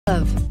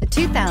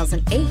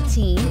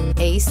2018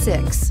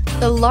 A6.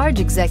 The large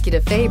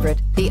executive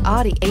favorite, the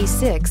Audi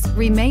A6,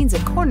 remains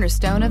a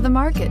cornerstone of the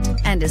market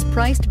and is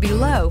priced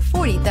below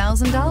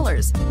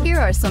 $40,000. Here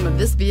are some of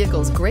this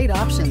vehicle's great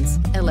options: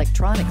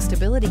 electronic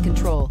stability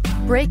control,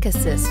 brake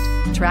assist,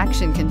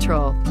 traction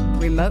control,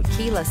 remote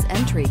keyless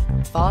entry,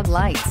 fog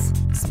lights,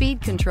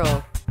 speed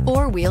control,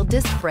 four-wheel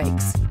disc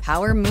brakes,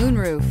 power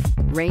moonroof,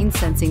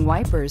 rain-sensing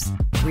wipers,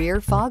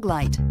 rear fog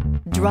light.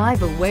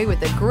 Drive away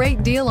with a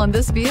great deal on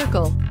this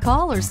vehicle.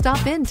 Call or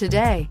stop in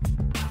today.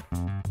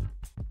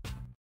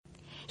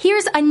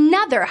 Here's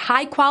another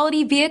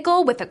high-quality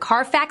vehicle with a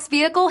Carfax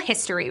Vehicle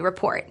History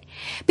Report.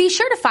 Be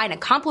sure to find a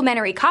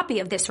complimentary copy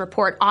of this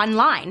report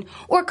online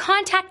or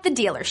contact the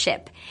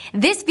dealership.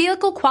 This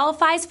vehicle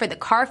qualifies for the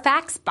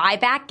Carfax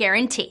Buyback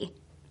Guarantee.